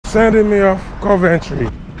sending me off Coventry.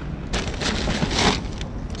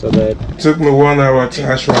 So that took me 1 hour to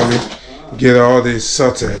actually get all this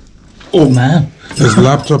sorted. Oh man, there's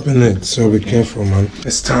laptop in it, so be careful, man.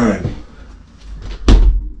 It's time.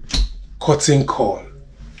 Cutting call.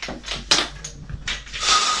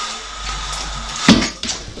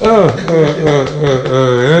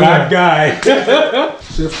 bad guy.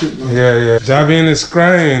 Yeah. Javian is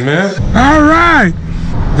crying, man. All right,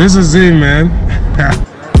 this is it, man.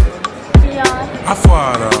 I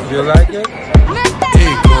thought, you like it?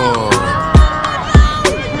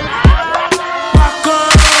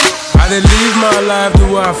 I did live my life the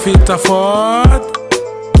way I fit afford.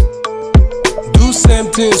 Do same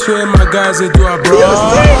things where my guys they do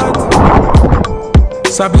abroad.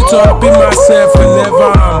 Sabi to happy myself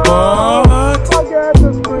whenever I'm bored.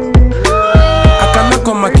 I cannot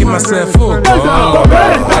come and keep myself, oh God.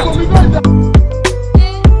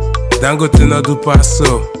 Dangote no do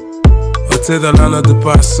paso, Otedola no do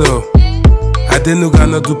paso, Adenuga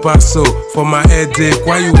no do paso. For my headache,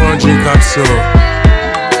 why you want drink up so?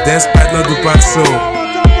 Despite no do paso,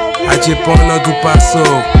 Ajipon no do paso,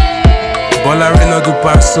 Bolare no do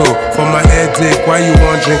paso. For my headache, why you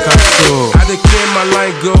want drink up so? I declare my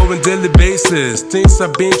line go on daily basis. Things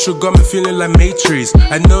I've been through got me feeling like Matrix.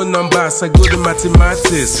 I know numbers, I go to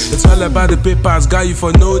mathematics. It's all about the papers, got you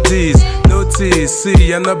for no D's. Notice,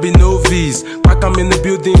 see, I not be novice. Back I'm in the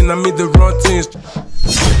building, I made the wrong things.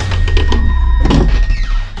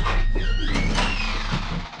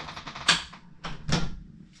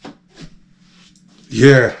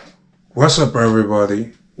 Yeah, what's up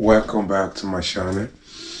everybody? Welcome back to my channel.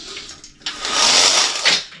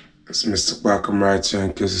 It's Mr. Pakam right here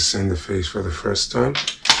in case it's in the face for the first time.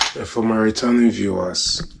 And for my returning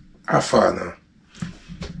viewers, Afana.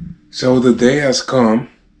 So the day has come.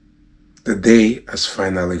 The day has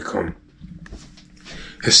finally come.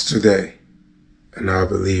 It's today. And I'll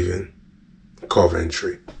be leaving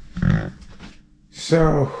Coventry.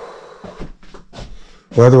 So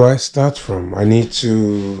where do I start from? I need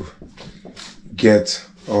to get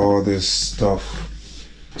all this stuff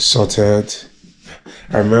sorted.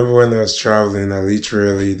 I remember when I was traveling, I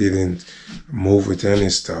literally didn't move with any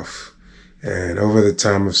stuff. And over the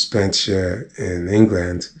time I've spent here in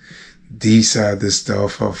England, these are the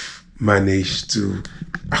stuff I've managed to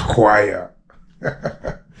acquire.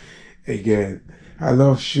 Again, I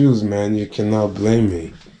love shoes, man. You cannot blame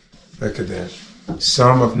me. Look at that.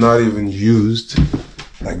 Some I've not even used.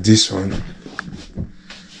 Like this one,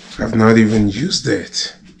 I've not even used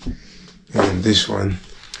it. And this one,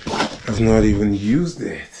 I've not even used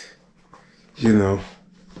it. You know,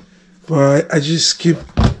 but I just keep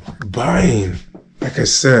buying. Like I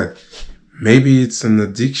said, maybe it's an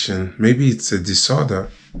addiction. Maybe it's a disorder.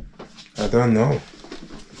 I don't know.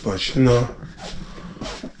 But you know,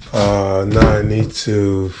 now I need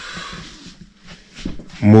to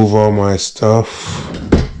move all my stuff.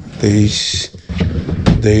 This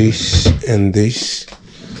and this.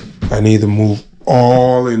 I need to move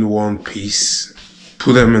all in one piece,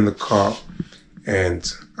 put them in the car,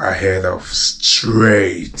 and I head off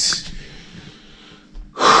straight.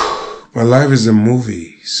 My life is a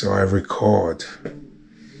movie, so I record.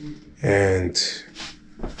 And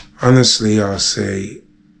honestly, I'll say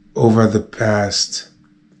over the past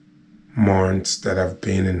months that I've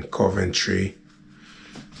been in Coventry,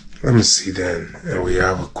 let me see then, and we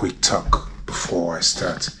have a quick talk before I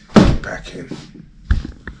start packing.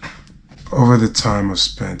 Over the time I've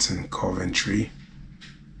spent in Coventry,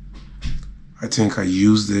 I think I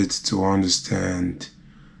used it to understand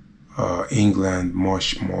England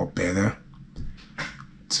much more better,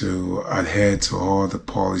 to adhere to all the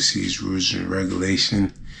policies, rules and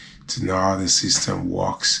regulation, to know how the system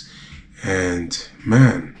works. And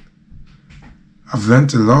man, I've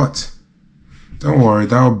learned a lot. Don't worry,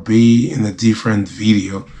 that'll be in a different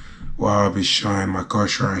video where I'll be showing my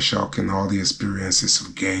cultural shock and all the experiences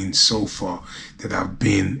I've gained so far that I've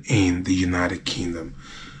been in the United Kingdom.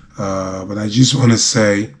 But I just want to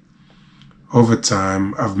say, over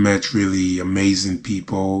time, I've met really amazing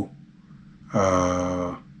people,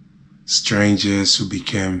 strangers who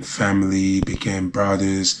became family, became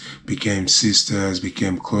brothers, became sisters,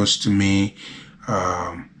 became close to me.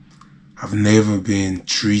 I've never been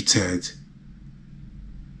treated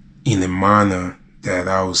in a manner that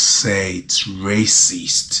I would say it's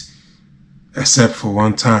racist, except for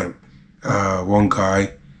one time. One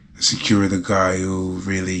guy, a security guy who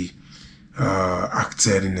really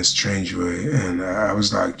acted in a strange way, and I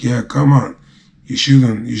was like, yeah, come on, you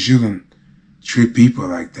shouldn't treat people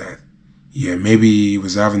like that. Yeah, maybe he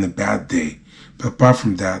was having a bad day, but apart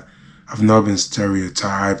from that, I've not been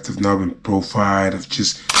stereotyped. I've not been profiled. I've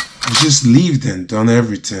just lived and done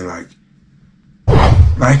everything like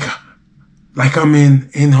I'm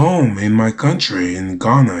in home, in my country, in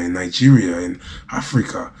Ghana, in Nigeria, in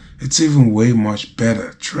Africa. It's even way much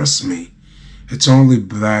better, trust me. It's only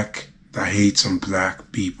black that hates on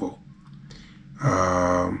black people.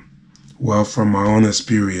 Well, from my own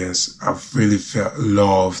experience, I've really felt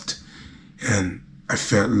loved, and I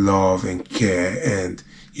felt love and care and,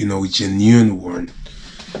 genuine one.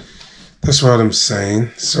 That's what I'm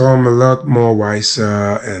saying. So I'm a lot more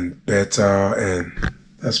wiser and better, and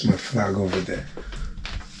that's my flag over there.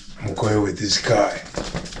 I'm going with this guy,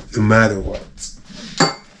 no matter what.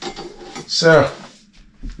 So,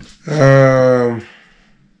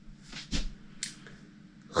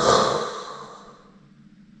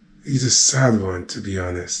 it's a sad one, to be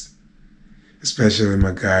honest. Especially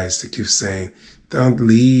my guys to keep saying, don't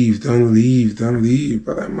leave, don't leave, don't leave.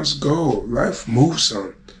 But I must go. Life moves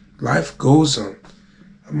on. Life goes on.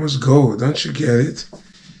 I must go. Don't you get it?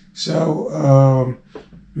 So,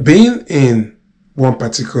 being in one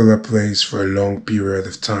particular place for a long period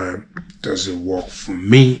of time doesn't work for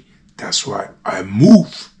me. That's why I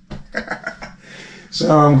move.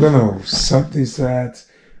 So I'm gonna set this at,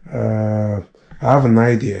 I have an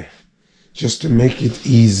idea. Just to make it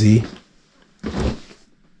easy,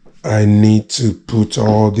 I need to put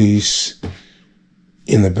all these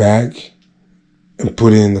in a bag and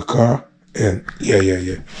put it in the car. And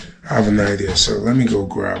yeah. I have an idea. So let me go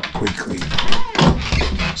grab quickly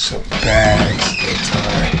some bags that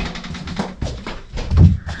tie.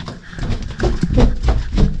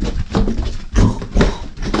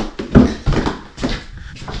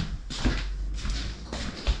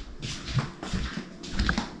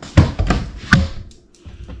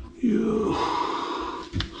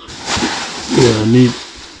 I need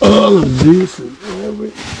all of this and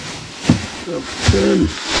every pen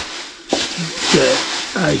that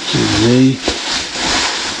I can lay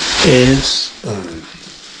hands on.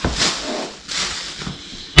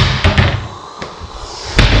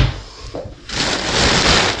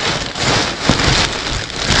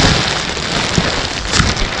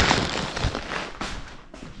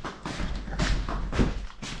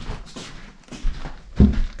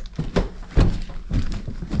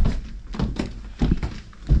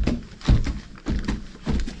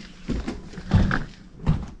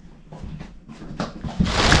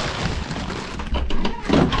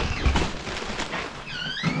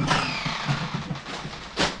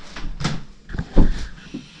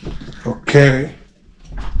 Okay.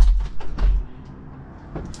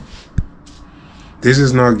 This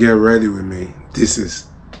is not get ready with me. This is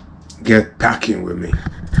get packing with me.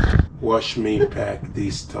 Watch me pack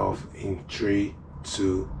this stuff in 3,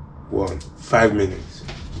 2, 1. 5 minutes.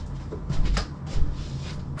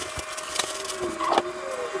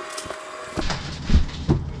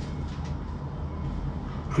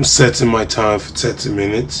 I'm setting my time for 30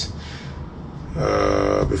 minutes.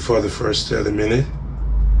 Before the first 30 minutes.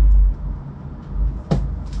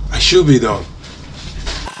 I should be done.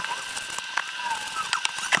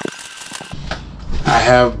 I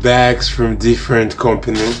have bags from different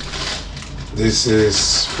companies. This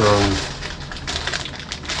is from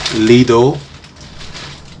Lidl.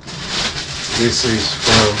 This is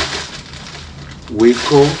from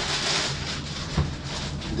Wico.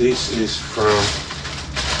 This is from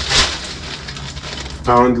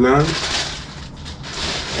Poundland.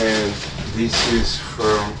 And this is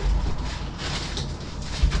from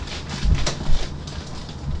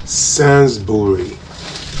Sainsbury.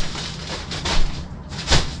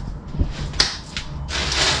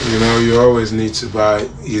 You always need to buy,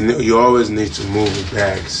 you always need to move with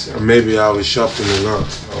bags. Or maybe I was shopping a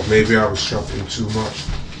lot, or maybe I was shopping too much.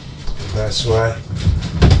 And that's why.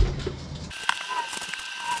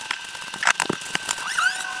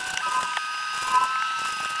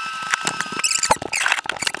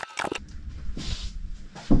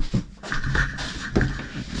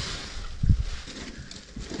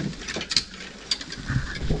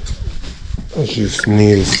 I just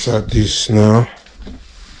need to start this now.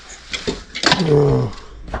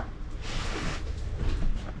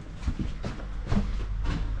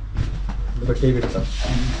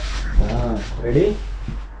 Ready?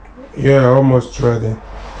 Yeah, almost ready.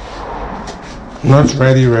 Not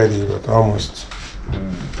ready, but almost.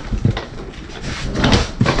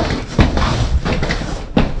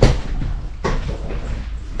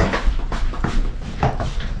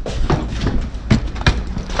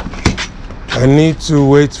 I need to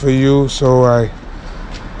wait for you, so I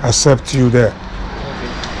accept you there.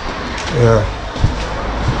 Okay. Yeah.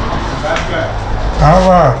 How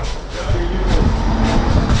are you?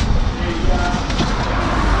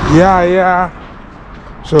 Yeah.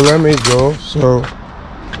 So let me go. So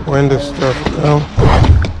when the stuff comes.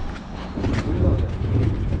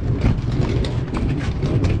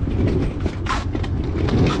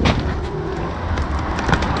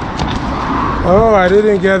 Oh, I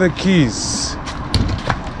didn't get the keys.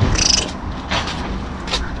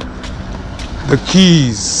 The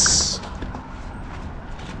keys.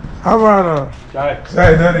 How about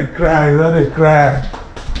Sorry, let it cry.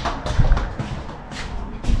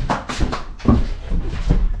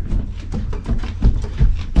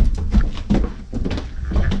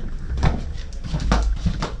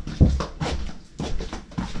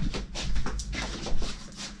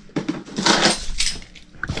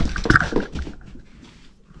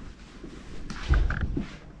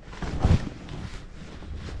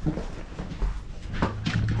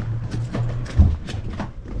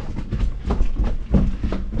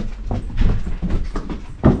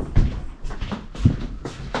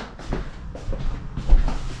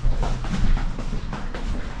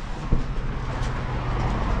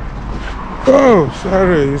 Oh,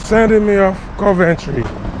 sorry, you're sending me off Coventry.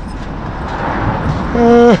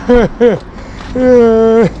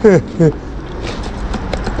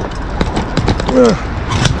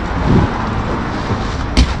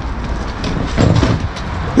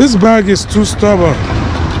 This bag is too stubborn.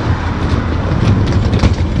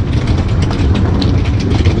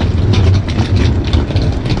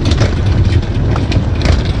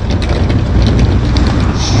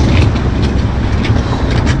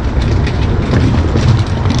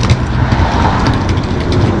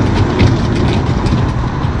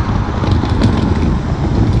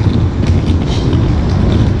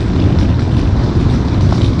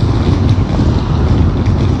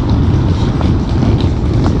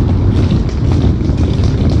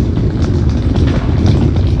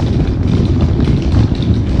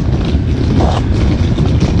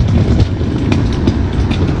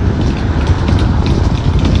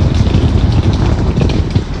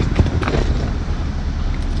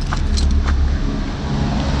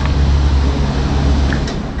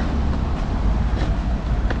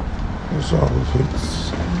 So if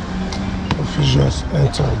it's just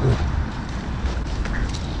enter good.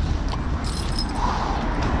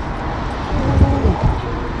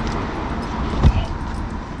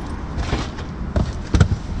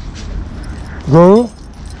 Go.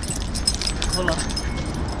 Hold on.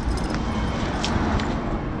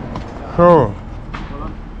 Sure.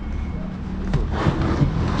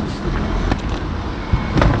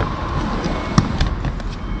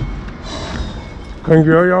 Can you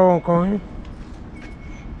hear your own calling?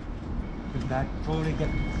 That probably get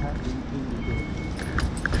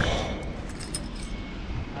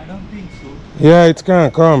I don't think so. Yeah, it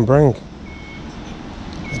can come, bring.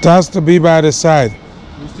 It has to be by the side.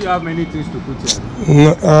 You still have many things to put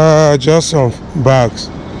here. No, just some bags.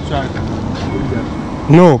 Sure.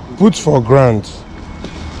 No, put for grant.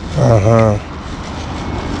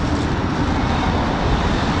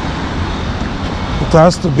 It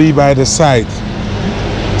has to be by the side.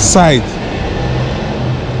 Side.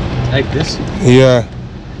 Like this? Yeah.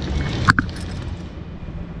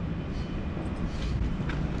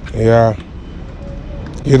 Yeah.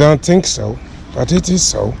 You don't think so, but it is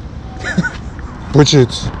so. Push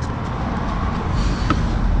it.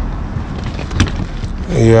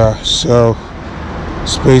 Yeah, so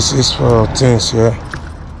spaces for things, yeah.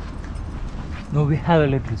 No, we have a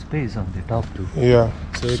little space on the top too. Yeah.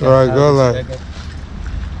 So I go like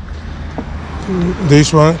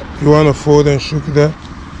this one. You want to fold and shook there?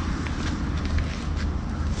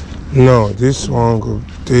 No, this one go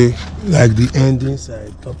take like the ending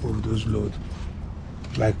side, top of those load,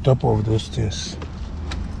 like top of those things.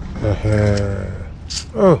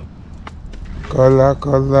 Oh,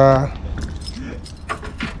 color.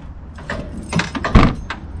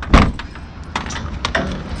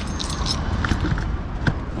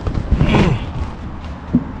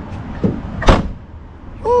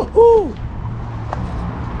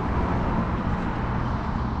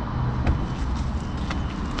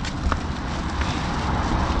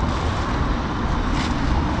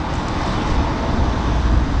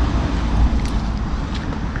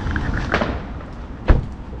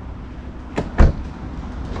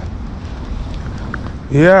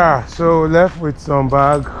 Yeah, so left with some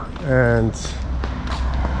bag and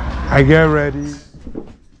I get ready.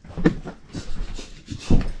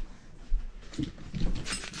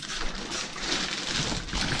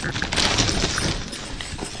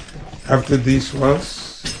 After these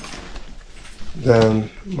ones, then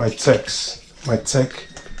my tech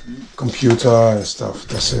computer and stuff,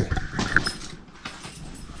 that's it.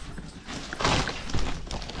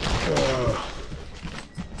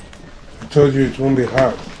 told you it won't be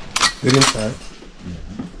hard, didn't I?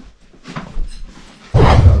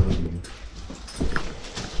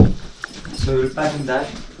 So you're packing that?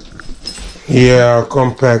 Yeah, I'll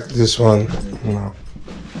compact this one. No.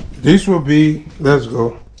 This will be, let's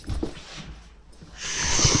go.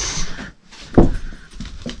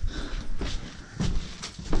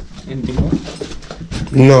 Anything more?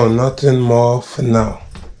 No, nothing more for now.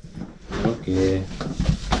 Okay.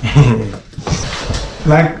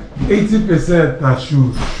 Like 80% are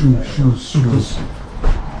shoes.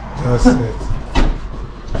 That's it.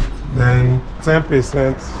 Then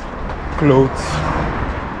 10% clothes.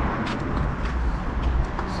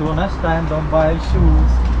 So next time don't buy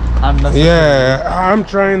shoes. Unnecessary. Yeah, I'm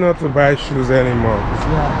trying not to buy shoes anymore.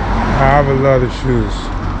 Yeah. I have a lot of shoes.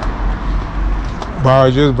 But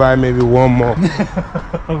I'll just buy maybe one more.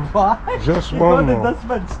 Why? Just You one got more. This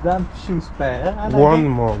much damn shoes pair. And One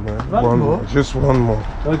more, man. One more? Just one more.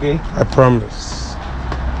 Okay. I promise.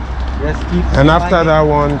 Just keep. And after buying. that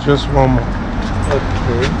one, just one more.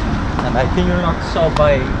 Okay. And I think you're not so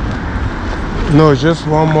buying. No, just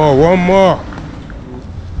one more. One more.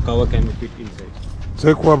 Cover can fit inside.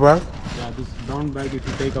 Take what back? Yeah, this brown bag if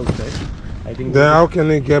you take outside, I think. Then how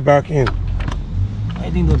can it get back in? I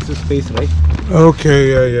think that's the space, right?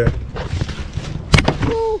 Okay, yeah.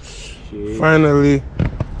 Shit. Finally,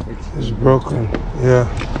 it's broken. Yeah.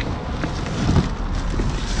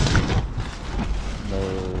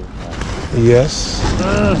 Yes.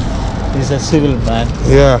 He's a civil man.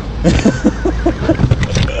 Yeah.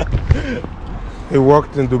 He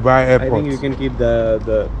worked in Dubai I airport. think you can keep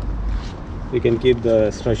the you can keep the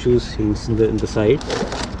extra shoes in the side.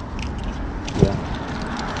 Yeah.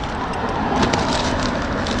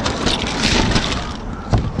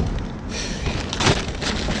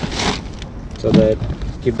 So that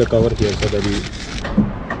keep the cover here so that you.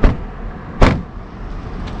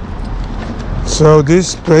 So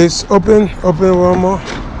this place, open one more.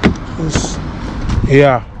 Just,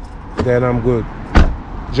 yeah, then I'm good.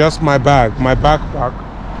 Just my bag, my backpack.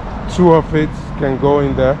 2 of it can go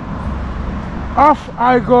in there. Off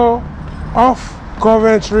I go, off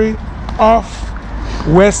Coventry, off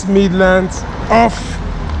West Midlands, off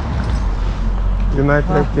United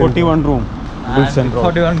Kingdom. 41 room. Gulshan Road.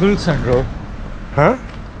 41 Gulshan Road. Huh?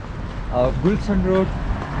 Gulshan Road,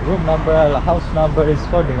 room number, house number is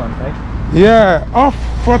 41, right? Yeah, off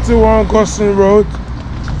 41 Gosson Road,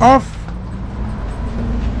 off.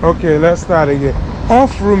 Okay, let's start again.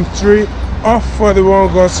 Off room 3, off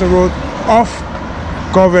 41 Gosson Road, off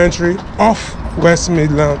Coventry, off West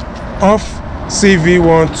Midland, off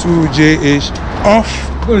CV12JH, off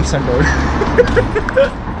Gulshan Road.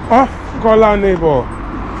 off Collar Neighbor,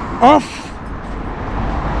 off.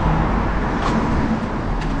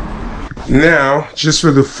 Now, just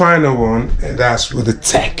for the final one, and that's with the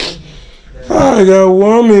tech. Oh, I got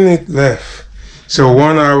 1 minute left. So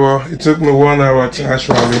 1 hour, it took me 1 hour to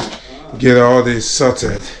actually get all this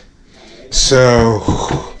sorted. So,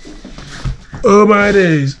 oh my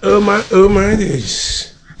days, oh my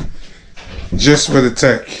days. Just for the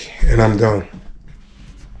tech, and I'm done.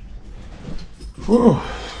 Whew,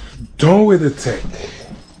 done with the tech.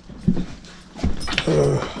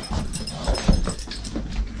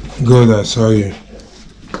 Good, I saw you.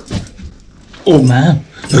 Oh man.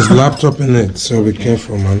 There's a laptop in it, so be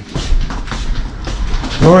careful, man.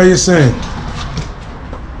 What are you saying?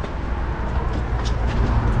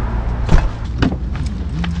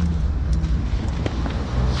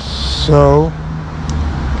 So,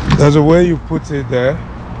 there's a way you put it there.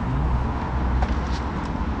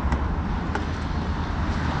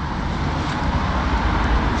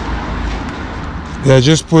 Yeah,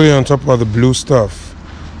 just put it on top of the blue stuff.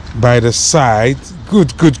 By the side.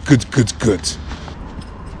 Good.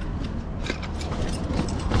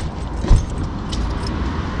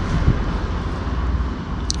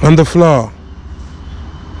 On the floor.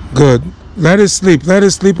 Good. Let it sleep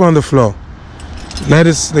on the floor. Let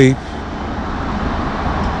it sleep.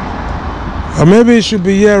 Or maybe it should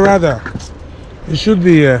be here rather. It should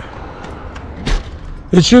be here.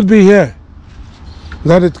 It should be here.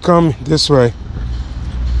 Let it come this way.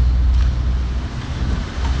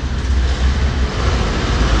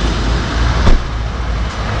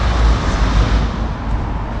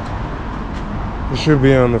 It should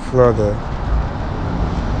be on the floor there.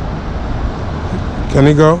 Can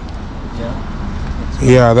it go? Yeah.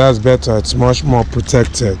 Yeah, that's better. It's much more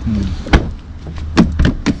protected.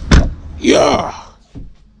 Yeah.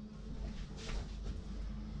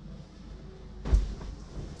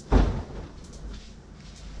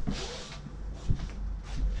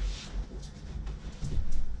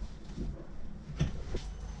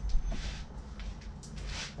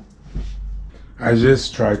 I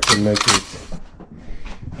just try to make it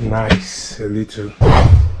nice a little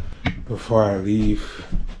before I leave,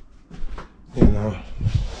 you know.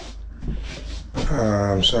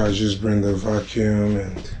 So I just bring the vacuum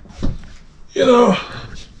and, you know,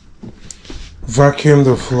 vacuum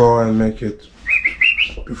the floor and make it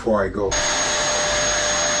before I go.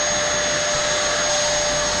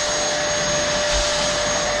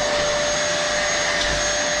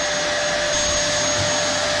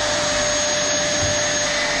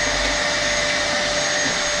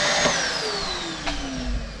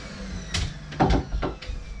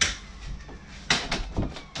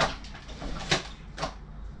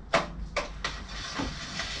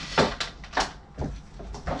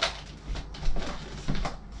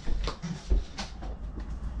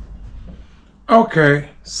 Okay,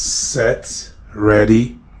 set,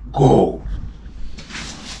 ready, go.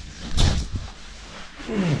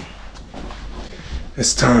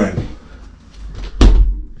 It's time.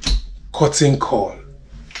 Cutting call.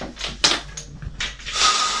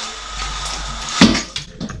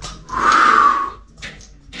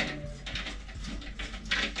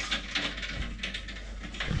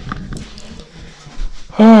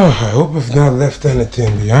 Oh, I hope I've not left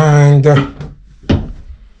anything behind.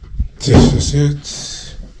 This is it.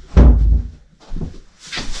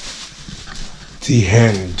 The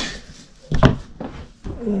end.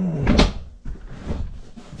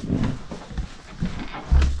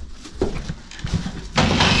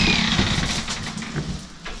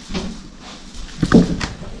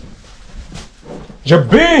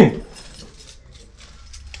 Jabin!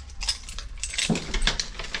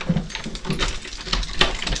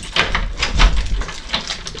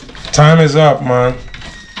 Time is up, man.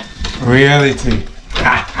 Reality.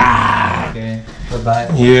 Okay, bye-bye.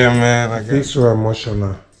 Yeah, man. I get so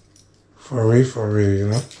emotional. For real, you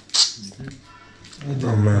know?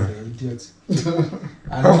 Oh, man.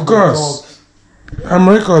 Of course. I'm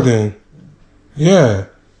recording. Yeah.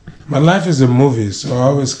 My life is a movie, so I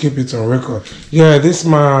always keep it on record. Yeah, this is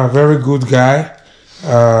my very good guy.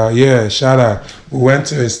 Yeah, shout out. We went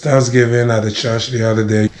to his Thanksgiving at the church the other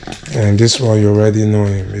day, and this one you already know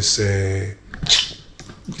him. It's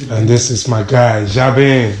and this is my guy,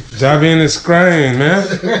 Jabin. Jabin is crying, man.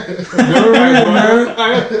 For real,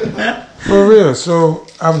 man. For real. So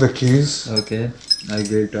I have the keys. Okay, I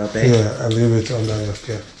give it to Abby. Yeah, I leave it under your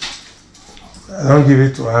care. I don't give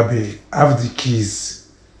it to Abby. I have the keys.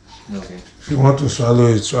 Okay. If you want to swallow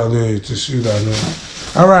it, swallow it. It's you that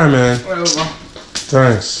know. All right, man.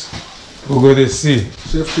 Thanks. We'll go to see.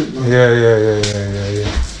 Yeah.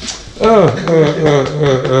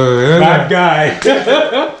 Bad guy.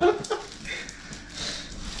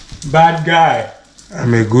 Bad guy.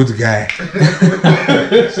 I'm a good guy.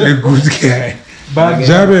 A good guy. Bad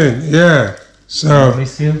Jabin, yeah. So,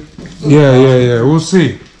 miss you. yeah. We'll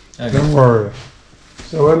see. Okay. Don't worry.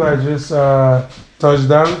 So when I just touch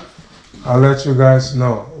down, I'll let you guys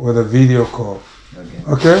know with a video call.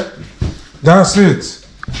 Okay? That's it.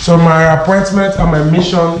 So my appointment and my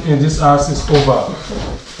mission in this house is over.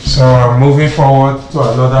 So I'm moving forward to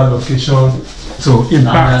another location to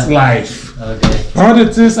impact life. Okay. All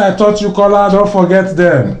the things I taught you, Kola, don't forget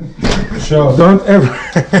them. Sure. Don't ever.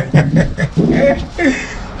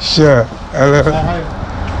 Sure. Hello.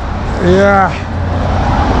 Yeah.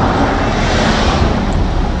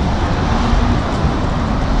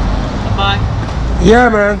 Bye. Yeah,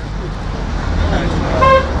 man.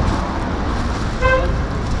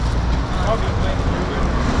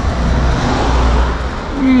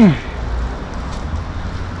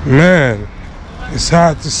 Man, it's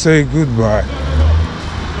hard to say goodbye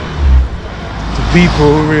to people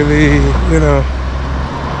who really, you know,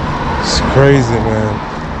 it's crazy, man.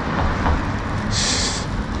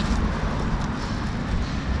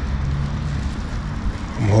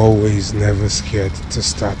 I'm always never scared to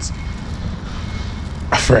start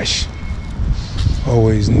afresh.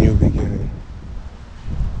 Always new beginning.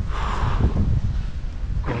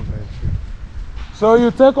 Coventry. So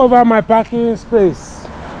you take over my parking space.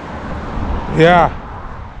 Yeah.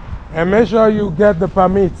 And make sure you get the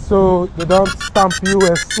permit so they don't stamp you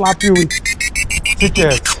and slap you with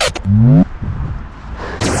tickets.